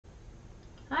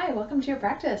Hi, welcome to your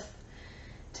practice.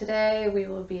 Today we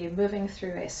will be moving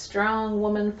through a strong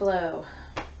woman flow.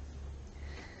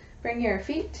 Bring your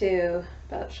feet to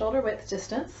about shoulder width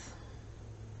distance.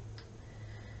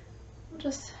 We'll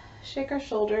just shake our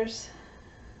shoulders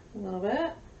a little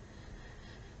bit.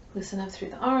 Loosen up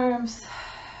through the arms,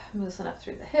 loosen up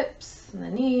through the hips and the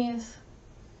knees.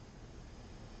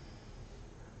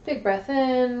 Big breath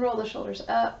in, roll the shoulders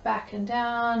up, back and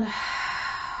down,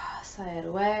 sigh it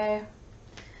away.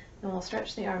 Then we'll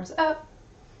stretch the arms up.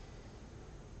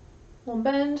 We'll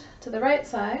bend to the right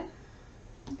side.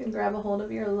 You can grab a hold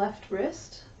of your left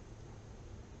wrist.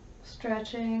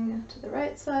 Stretching to the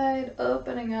right side,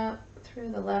 opening up through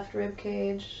the left rib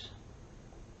cage.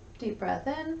 Deep breath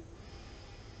in.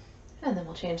 And then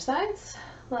we'll change sides.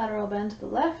 Lateral bend to the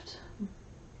left.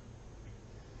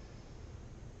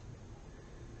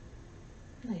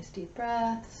 Nice deep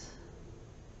breaths.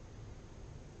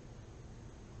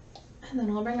 And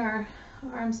then we'll bring our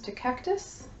arms to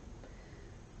cactus.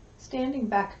 Standing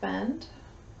back bend.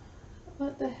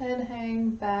 Let the head hang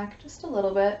back just a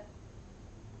little bit,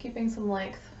 keeping some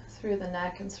length through the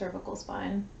neck and cervical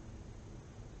spine.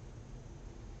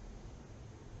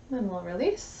 Then we'll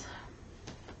release.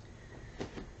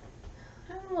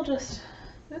 And we'll just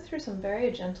move through some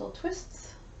very gentle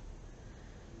twists.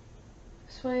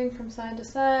 Swaying from side to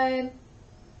side.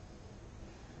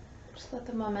 Just let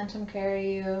the momentum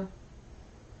carry you.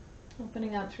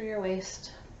 Opening up through your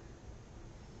waist.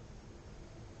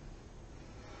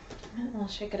 And we'll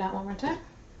shake it out one more time.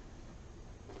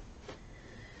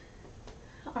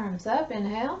 Arms up,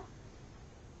 inhale.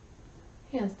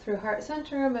 Hands through heart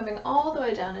center, moving all the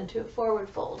way down into a forward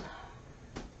fold.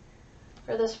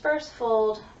 For this first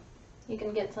fold, you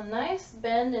can get some nice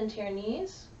bend into your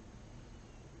knees.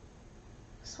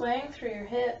 Swaying through your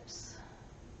hips.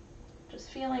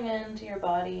 Just feeling into your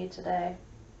body today.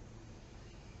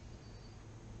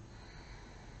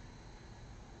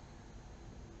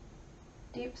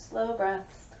 Deep, slow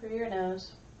breaths through your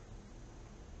nose.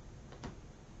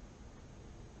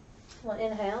 We'll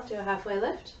inhale, do a halfway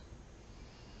lift.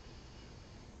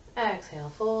 Exhale,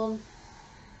 fold.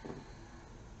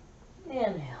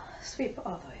 Inhale, sweep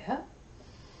all the way up.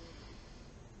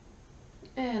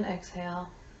 And exhale,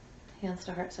 hands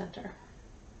to heart center.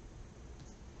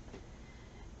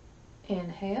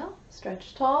 Inhale,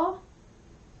 stretch tall.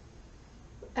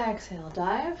 Exhale,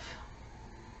 dive.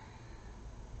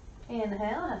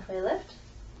 Inhale, halfway lift.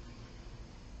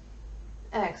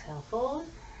 Exhale, fold.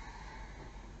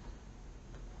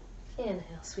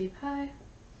 Inhale, sweep high.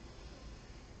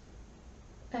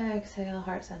 Exhale,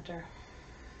 heart center.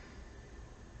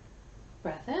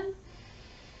 Breath in.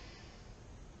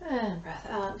 And breath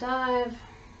out, dive.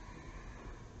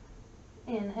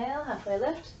 Inhale, halfway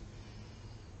lift.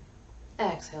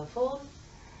 Exhale, fold.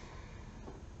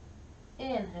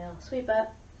 Inhale, sweep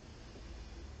up.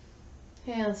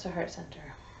 Hands to heart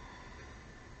center.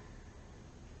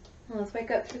 And let's wake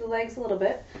up through the legs a little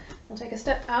bit. We'll take a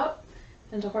step out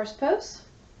into horse pose.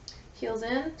 Heels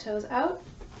in, toes out.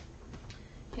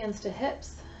 Hands to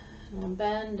hips. And we'll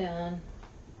bend down.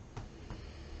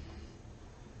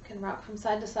 Can rock from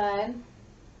side to side.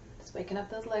 Just waking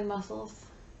up those leg muscles.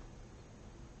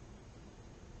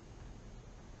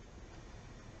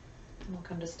 And we'll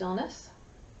come to stillness.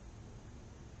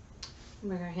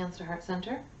 Bring our hands to heart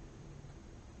center.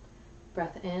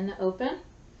 Breath in, open.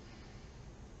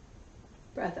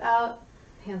 Breath out,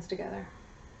 hands together.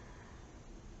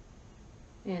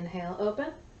 Inhale, open.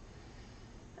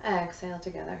 Exhale,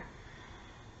 together.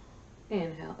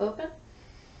 Inhale, open.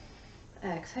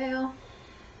 Exhale.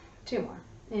 Two more.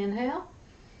 Inhale.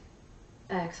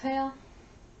 Exhale.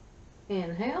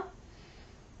 Inhale.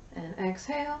 And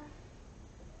exhale.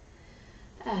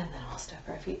 And then we'll step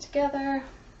our feet together.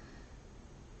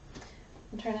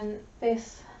 And turn and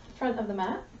face front of the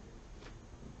mat.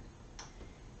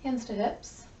 Hands to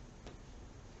hips.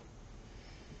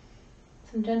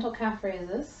 Some gentle calf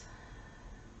raises.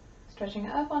 Stretching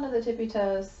up onto the tippy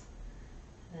toes.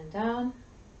 And then down.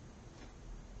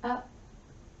 Up.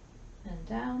 And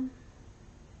down.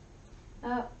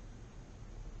 Up.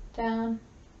 Down.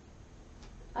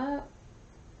 Up.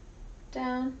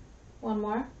 Down. One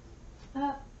more.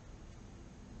 Up.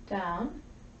 Down.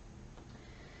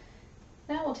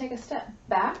 Now we'll take a step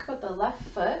back with the left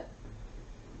foot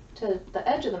to the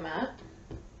edge of the mat,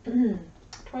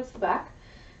 towards the back,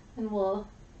 and we'll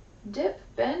dip,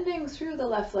 bending through the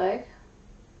left leg,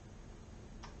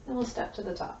 and we'll step to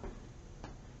the top.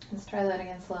 Let's try that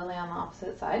again slowly on the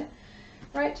opposite side.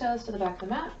 Right toes to the back of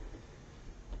the mat,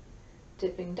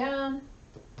 dipping down,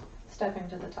 stepping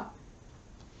to the top.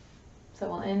 So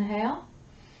we'll inhale,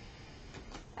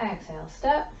 Exhale,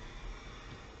 step.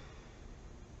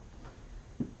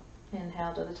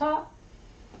 Inhale to the top.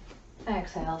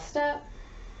 Exhale, step.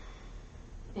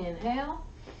 Inhale.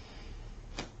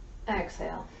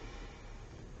 Exhale.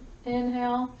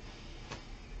 Inhale.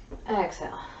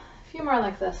 Exhale. A few more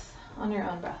like this on your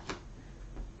own breath.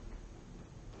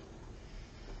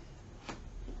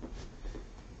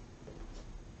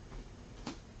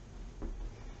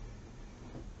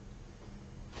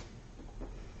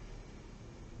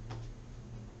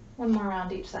 One more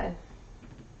round each side.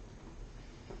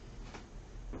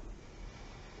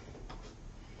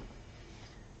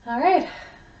 All right,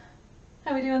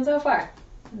 how are we doing so far?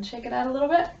 And shake it out a little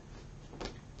bit.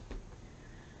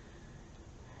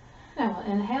 And we'll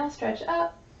inhale, stretch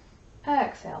up.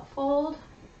 Exhale, fold.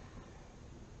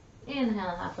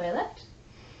 Inhale, halfway lift.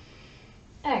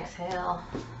 Exhale,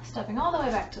 stepping all the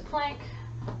way back to plank.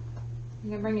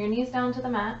 You can bring your knees down to the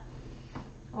mat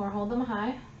or hold them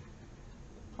high.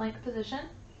 Plank position.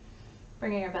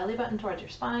 Bringing your belly button towards your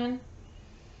spine.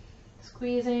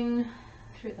 Squeezing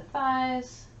through the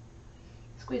thighs.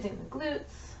 Squeezing the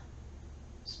glutes.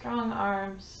 Strong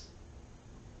arms.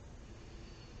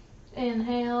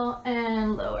 Inhale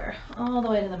and lower all the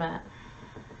way to the mat.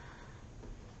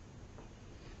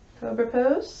 Cobra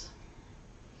pose.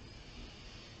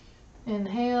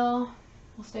 Inhale.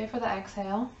 We'll stay for the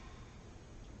exhale.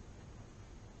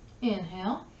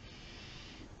 Inhale.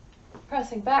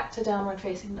 Pressing back to downward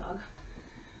facing dog.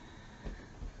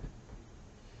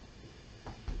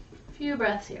 A few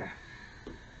breaths here.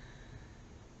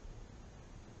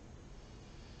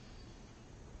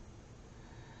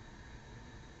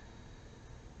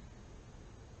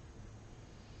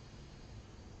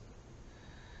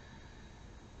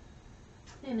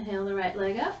 Inhale the right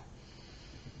leg up.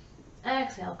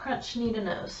 Exhale, crunch knee to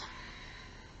nose.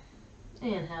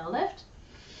 Inhale, lift.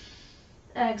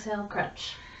 Exhale,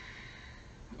 crunch.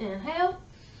 Inhale.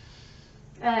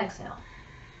 Exhale.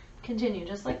 Continue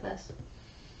just like this.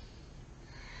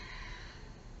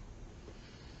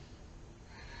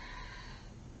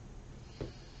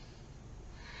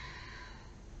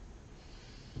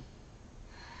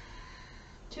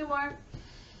 Two more.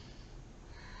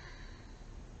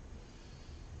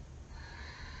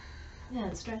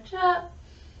 And stretch up.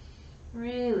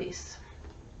 Release.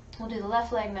 We'll do the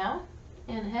left leg now.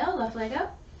 Inhale, left leg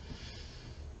up.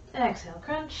 Exhale,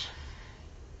 crunch.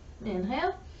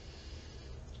 Inhale.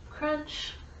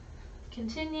 Crunch.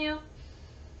 Continue.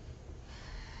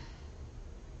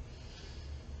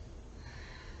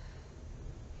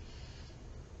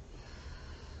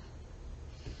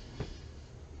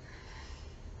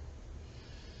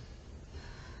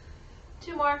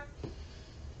 Two more.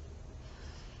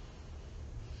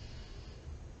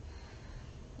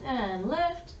 And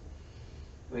lift.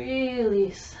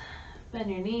 Release. Bend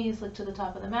your knees, look to the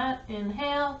top of the mat.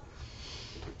 Inhale.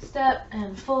 Step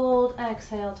and fold.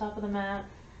 Exhale, top of the mat.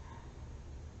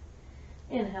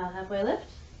 Inhale, halfway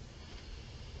lift.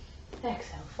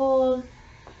 Exhale, fold.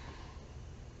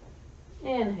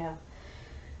 Inhale.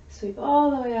 Sweep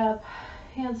all the way up.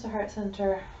 Hands to heart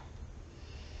center.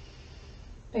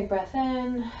 Big breath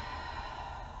in.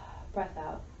 Breath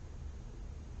out.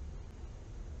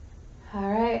 All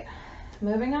right,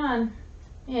 moving on.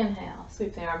 Inhale,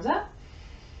 sweep the arms up.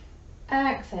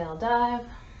 Exhale, dive.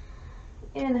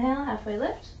 Inhale, halfway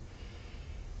lift.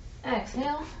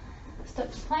 Exhale,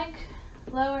 step to plank,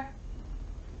 lower.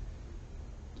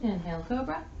 Inhale,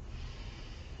 cobra.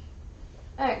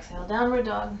 Exhale, downward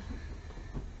dog.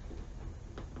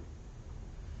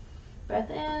 Breath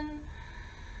in,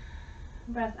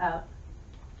 breath out.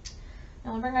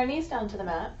 Now we'll bring our knees down to the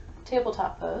mat,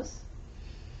 tabletop pose.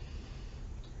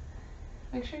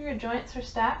 Make sure your joints are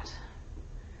stacked.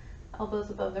 Elbows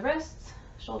above the wrists,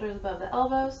 shoulders above the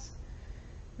elbows.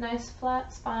 Nice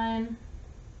flat spine.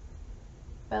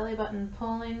 Belly button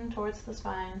pulling towards the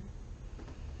spine.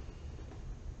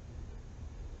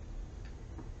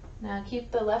 Now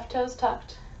keep the left toes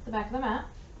tucked, the back of the mat.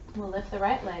 We'll lift the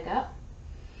right leg up.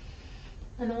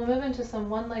 And then we'll move into some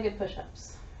one-legged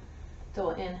push-ups. So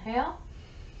we'll inhale.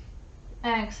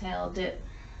 Exhale, dip.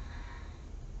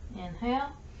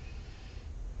 Inhale.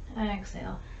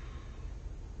 Exhale.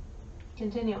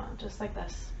 Continue on, just like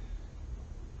this.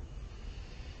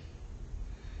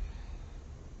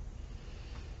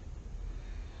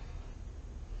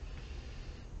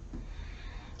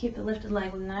 Keep the lifted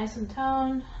leg nice and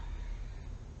toned.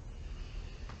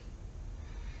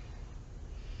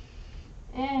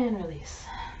 And release.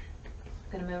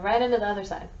 I'm going to move right into the other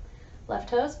side. Left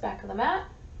toes, back of the mat.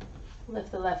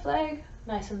 Lift the left leg,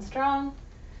 nice and strong.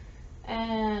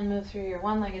 And move through your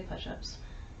one-legged push-ups.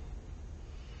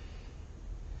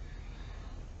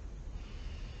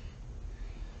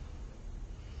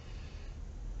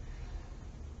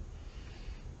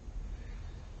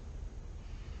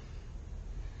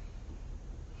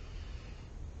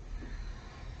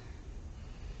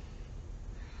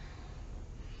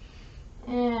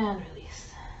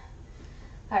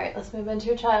 Alright, let's move into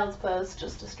your child's pose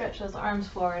just to stretch those arms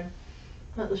forward.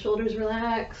 Let the shoulders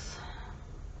relax.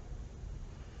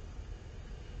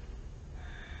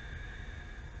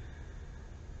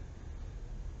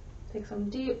 Take some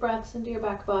deep breaths into your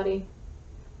back body.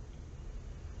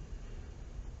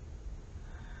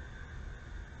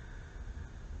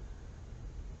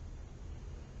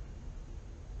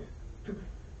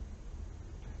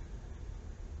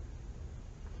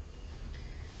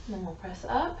 Then we'll press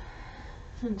up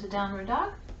into downward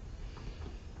dog.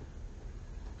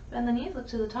 Bend the knees, look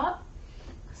to the top.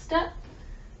 Step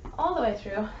all the way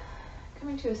through,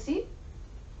 coming to a seat.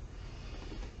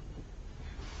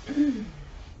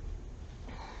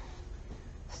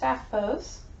 Staff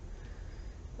pose.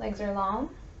 Legs are long,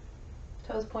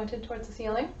 toes pointed towards the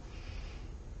ceiling.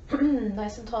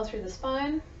 Nice and tall through the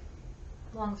spine,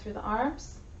 long through the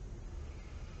arms.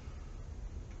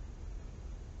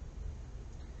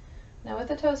 Now with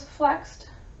the toes flexed,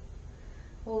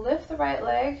 we'll lift the right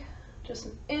leg just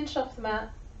an inch off the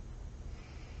mat.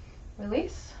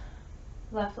 Release,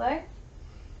 left leg,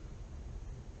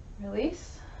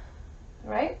 release,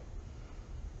 right,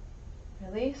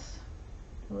 release,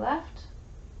 left.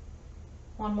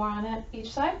 One more on it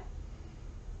each side.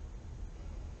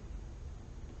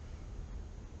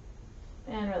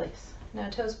 And release.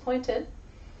 Now toes pointed,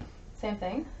 same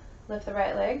thing. Lift the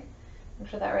right leg. Make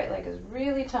sure that right leg is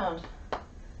really toned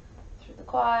through the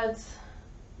quads,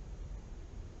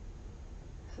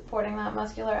 supporting that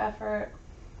muscular effort.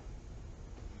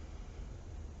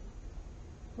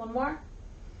 One more.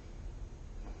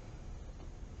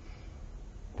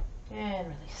 And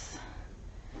release.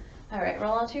 All right,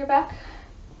 roll onto your back.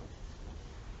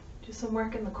 Do some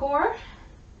work in the core.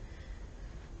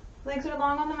 Legs are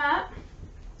long on the mat.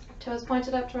 Toes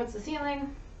pointed up towards the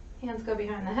ceiling. Hands go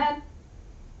behind the head.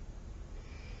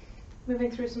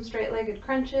 Moving through some straight-legged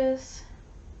crunches.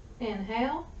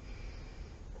 Inhale.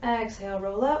 Exhale,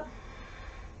 roll up.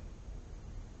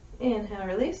 Inhale,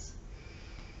 release.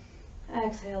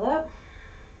 Exhale, up.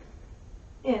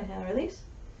 Inhale, release.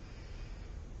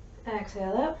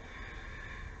 Exhale, up.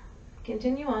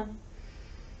 Continue on.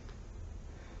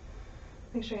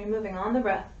 Make sure you're moving on the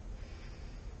breath.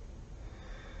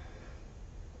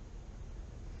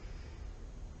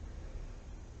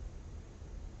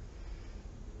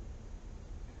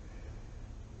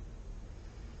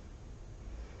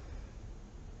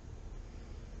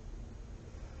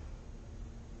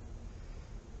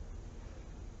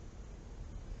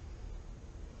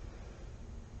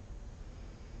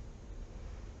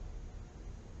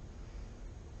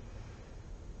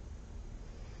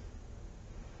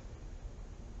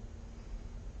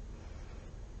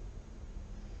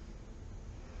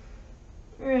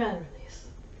 And release.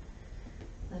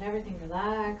 Let everything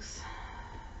relax.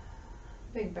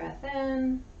 Big breath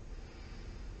in.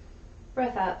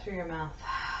 Breath out through your mouth.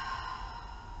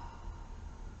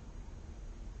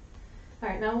 All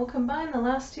right, now we'll combine the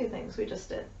last two things we just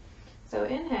did. So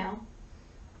inhale,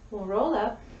 we'll roll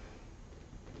up.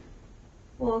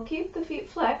 We'll keep the feet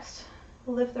flexed.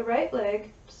 We'll lift the right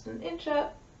leg just an inch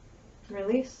up.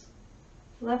 Release.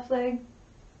 Left leg.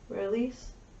 Release.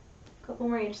 Couple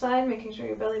more each side, making sure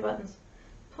your belly button's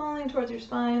pulling towards your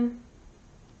spine.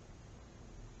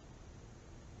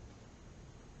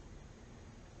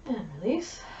 And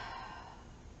release.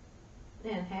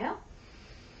 Inhale.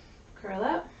 Curl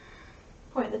up.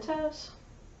 Point the toes.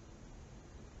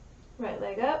 Right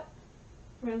leg up.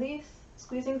 Release.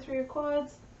 Squeezing through your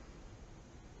quads.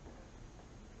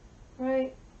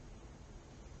 Right.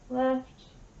 Left.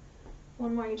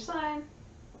 One more each side.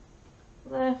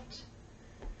 Left.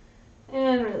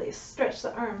 And release. Stretch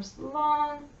the arms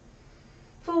long.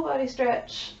 Full body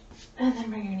stretch. And then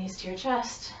bring your knees to your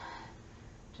chest.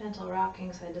 Gentle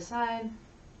rocking side to side.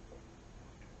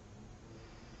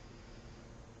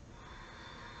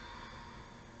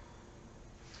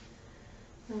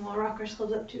 And we'll rock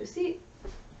ourselves up to a seat.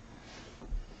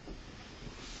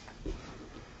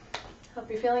 Hope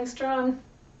you're feeling strong.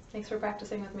 Thanks for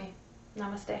practicing with me.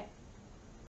 Namaste.